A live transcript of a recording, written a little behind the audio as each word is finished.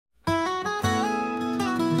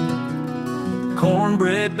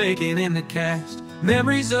cornbread baking in the cast,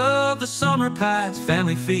 memories of the summer past,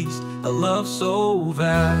 family feast, a love so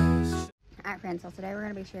vast. Alright friends, so today we're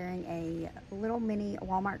going to be sharing a little mini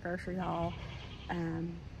Walmart grocery haul.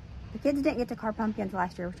 The kids didn't get to carve pumpkins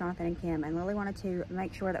last year with Jonathan and Kim, and Lily wanted to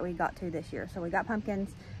make sure that we got to this year. So we got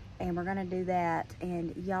pumpkins, and we're going to do that,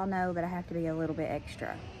 and y'all know that I have to be a little bit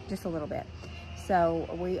extra, just a little bit. So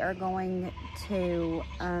we are going to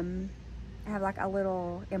have like a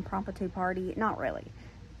little impromptu party. Not really.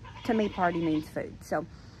 To me, party means food. So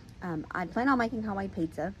I plan on making homemade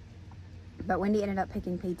pizza, but Wendy ended up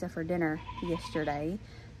picking pizza for dinner yesterday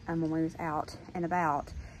when we was out and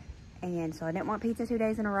about. And so I didn't want pizza 2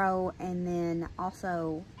 days in a row, and then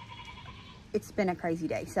also it's been a crazy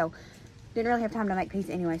day, so didn't really have time to make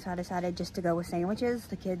pizza anyway, so I decided just to go with sandwiches.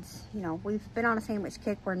 The kids, you know, we've been on a sandwich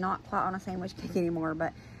kick. We're not quite on a sandwich kick anymore,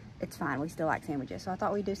 but it's fine. We still like sandwiches. So I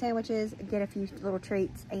thought we'd do sandwiches, get a few little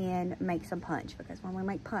treats, and make some punch, because when we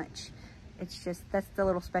make punch, it's just, that's the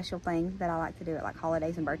little special thing that I like to do at like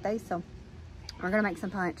holidays and birthdays. So we're gonna make some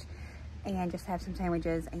punch and just have some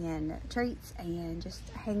sandwiches and treats and just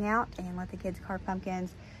hang out and let the kids carve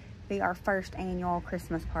pumpkins. Be our first annual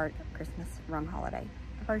Christmas wrong holiday.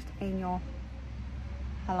 First annual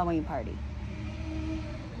Halloween party,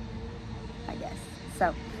 I guess.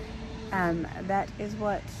 So that is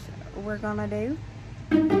what we're gonna do.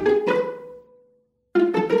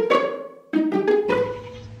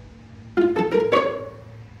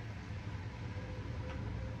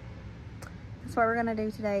 That's what we're gonna do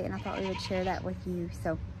today, and I thought we would share that with you.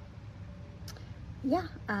 So yeah,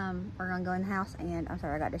 we're gonna go in the house, and I'm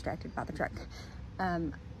sorry I got distracted by the truck.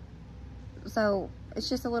 So it's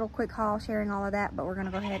just a little quick haul sharing all of that, but we're gonna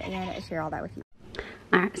go ahead and share all that with you.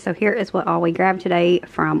 Alright, so here is what all we grabbed today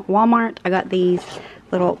from Walmart. I got these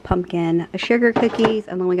little pumpkin sugar cookies,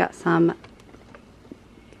 and then we got some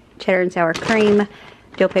cheddar and sour cream,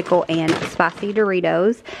 dill pickle, and spicy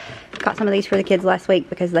Doritos. Got some of these for the kids last week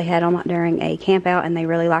because they had them during a camp out and they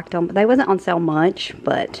really liked them. They wasn't on sale much,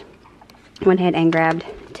 but went ahead and grabbed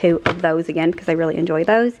 2 of those again because they really enjoy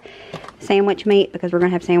those. Sandwich meat, because we're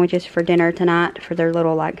gonna have sandwiches for dinner tonight for their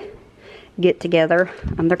little like get together.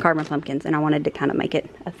 They're carving pumpkins, and I wanted to kind of make it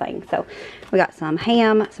a thing. So we got some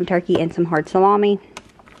ham, some turkey, and some hard salami,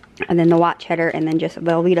 and then the white cheddar, and then just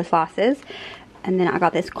Velveeta slices. And then I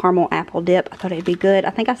got this caramel apple dip. I thought it'd be good. I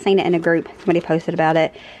think I seen it in a group. Somebody posted about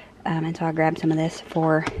it. And so I grabbed some of this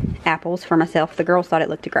for apples for myself. The girls thought it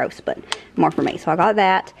looked gross, but more for me. So I got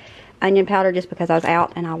that. Onion powder just because I was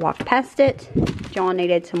out and I walked past it. John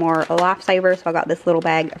needed some more Lifesavers, so I got this little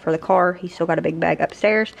bag for the car. He's still got a big bag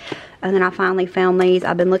upstairs. And then I finally found these.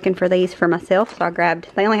 I've been looking for these for myself, so I grabbed,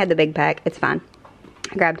 they only had the big pack. It's fine.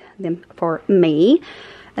 I grabbed them for me.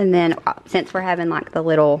 And then since we're having like the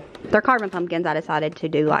little, they're carving pumpkins, I decided to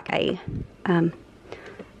do like a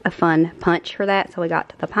fun punch for that. So we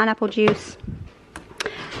got the pineapple juice,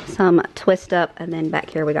 some twist up, and then back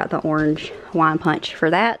here we got the orange wine punch for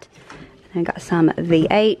that. And got some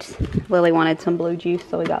V8. Lily wanted some blue juice,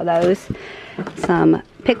 so we got those. Some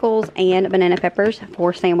pickles and banana peppers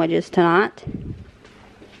for sandwiches tonight. And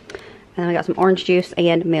then we got some orange juice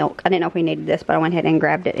and milk. I didn't know if we needed this, but I went ahead and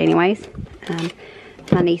grabbed it anyways.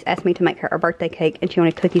 My niece asked me to make her a birthday cake, and she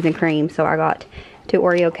wanted cookies and cream, so I got 2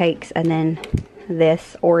 Oreo cakes and then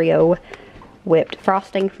this Oreo whipped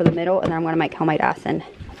frosting for the middle, and then I'm going to make homemade icing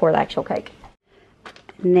for the actual cake.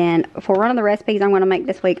 And then for one of the recipes I'm going to make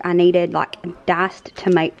this week, I needed like diced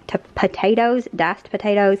potatoes,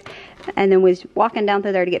 and then was walking down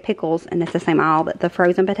through there to get pickles, and it's the same aisle that the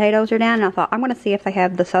frozen potatoes are down, and I thought I'm going to see if they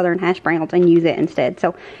have the southern hash browns and use it instead.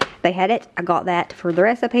 So they had it. I got that for the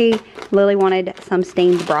recipe. Lily wanted some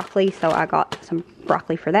steamed broccoli, so I got some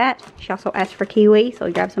broccoli for that. She also asked for kiwi, so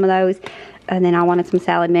we grabbed some of those. And then I wanted some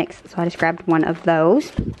salad mix, so I just grabbed one of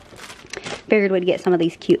those. Figured we'd get some of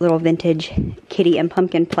these cute little vintage kitty and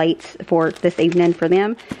pumpkin plates for this evening for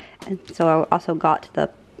them. And so I also got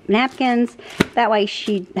the napkins. That way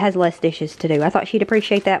she has less dishes to do. I thought she'd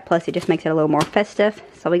appreciate that. Plus it just makes it a little more festive.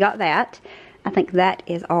 So we got that. I think that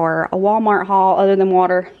is our Walmart haul other than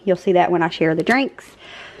water. You'll see that when I share the drinks.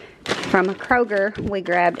 From Kroger, we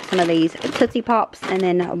grabbed some of these Tootsie Pops and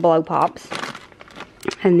then Blow Pops.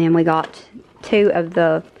 And then we got 2 of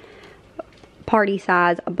the party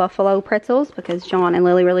size buffalo pretzels because John and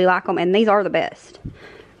Lily really like them, and these are the best.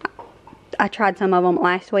 I tried some of them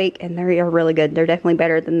last week and they are really good. They're definitely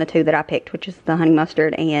better than the 2 that I picked, which is the honey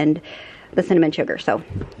mustard and the cinnamon sugar. So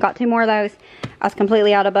got 2 more of those. I was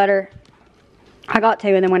completely out of butter. I got two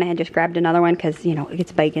and then went ahead and just grabbed another one because, you know,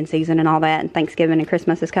 it's bacon season and all that, and Thanksgiving and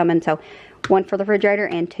Christmas is coming. So one for the refrigerator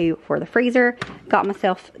and two for the freezer. Got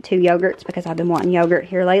myself 2 yogurts because I've been wanting yogurt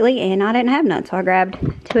here lately and I didn't have none. So I grabbed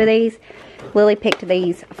 2 of these. Lily picked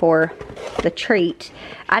these for the treat.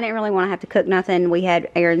 I didn't really want to have to cook nothing. We had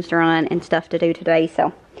errands to run and stuff to do today,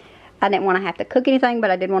 so I didn't want to have to cook anything, but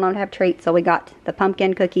I did want them to have treats. So we got the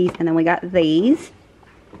pumpkin cookies and then we got these.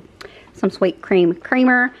 Some sweet cream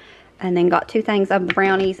creamer. And then got 2 things of the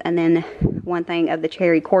brownies and then 1 thing of the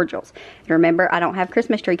cherry cordials. Remember, I don't have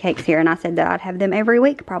Christmas tree cakes here, and I said that I'd have them every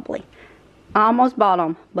week probably. I almost bought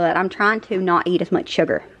them, but I'm trying to not eat as much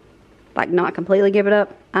sugar. Like, not completely give it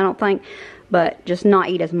up, I don't think, but just not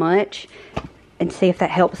eat as much and see if that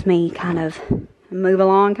helps me kind of move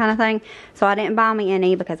along kind of thing. So I didn't buy me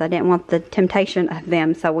any because I didn't want the temptation of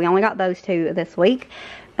them. So we only got those 2 this week.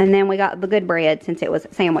 And then we got the good bread since it was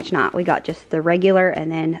sandwich night. We got just the regular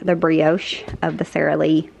and then the brioche of the Sara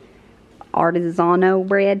Lee artisanal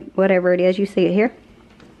bread, whatever it is, you see it here.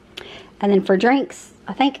 And then for drinks,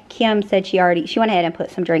 I think Kim said she went ahead and put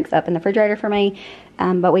some drinks up in the refrigerator for me.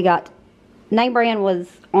 But we got, name brand was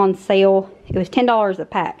on sale. It was $10 a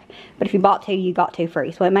pack. But if you bought 2, you got 2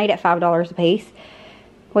 free. So it made it $5 a piece.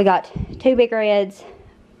 We got 2 Big Reds,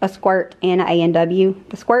 a Squirt, and an A&W.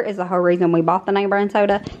 The Squirt is the whole reason we bought the name brand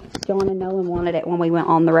soda. John and Nolan wanted it when we went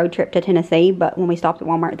on the road trip to Tennessee, but when we stopped at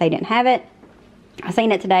Walmart, they didn't have it. I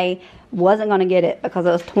seen it today, wasn't going to get it because it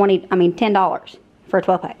was $10 for a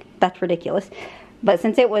 12-pack. That's ridiculous. But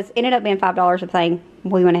since it ended up being $5 a thing,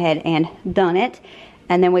 we went ahead and done it.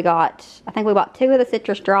 And then we got, I think we bought 2 of the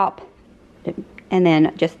citrus drop, and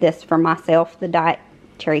then just this for myself, the Diet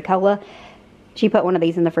Cherry Cola. She put 1 of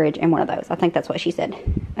these in the fridge and 1 of those. I think that's what she said.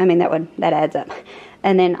 I mean, that adds up.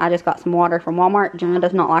 And then I just got some water from Walmart. John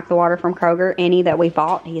does not like the water from Kroger. Any that we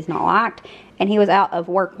bought, he has not liked. And he was out of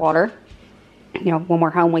work water. You know, when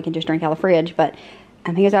we're home, we can just drink out of the fridge. But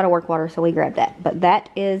he was out of work water, so we grabbed that. But that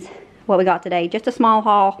is what we got today. Just a small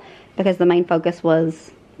haul because the main focus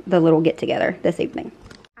was the little get-together this evening.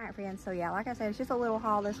 All right, friends. So, yeah, like I said, it's just a little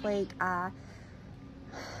haul this week. I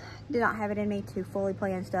did not have it in me to fully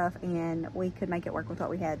plan stuff, and we could make it work with what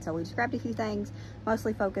we had. So we just grabbed a few things,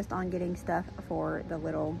 mostly focused on getting stuff for the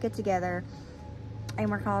little get-together, and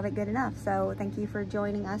we're called it good enough. So thank you for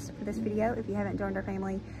joining us for this video. If you haven't joined our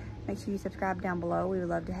family, make sure you subscribe down below. We would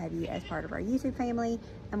love to have you as part of our YouTube family,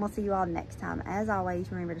 and we'll see you all next time. As always,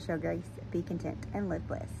 remember to show grace, be content, and live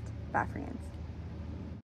blessed. Bye, friends.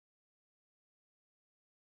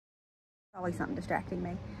 Always something distracting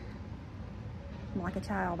me. I'm like a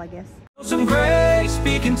child, I guess. Some grace,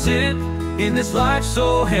 be content in this life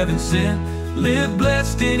so heaven sent. Live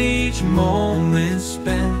blessed in each moment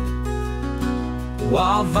spent,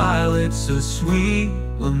 while violets a sweet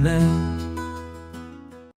lament.